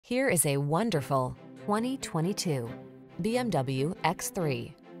Here is a wonderful 2022 BMW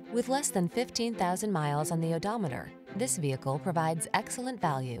X3. With less than 15,000 miles on the odometer, this vehicle provides excellent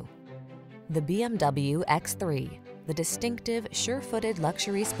value. The BMW X3, the distinctive, sure-footed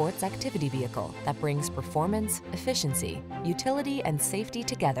luxury sports activity vehicle that brings performance, efficiency, utility, and safety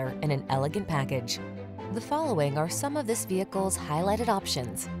together in an elegant package. The following are some of this vehicle's highlighted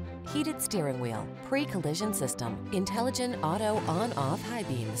options: heated steering wheel, pre-collision system, intelligent auto on-off high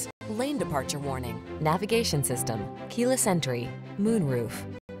beams, lane departure warning, navigation system, keyless entry, moonroof,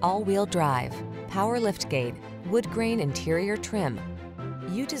 all-wheel drive, power liftgate, Woodgrain Interior Trim.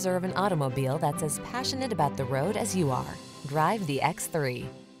 You deserve an automobile that's as passionate about the road as you are. Drive the X3.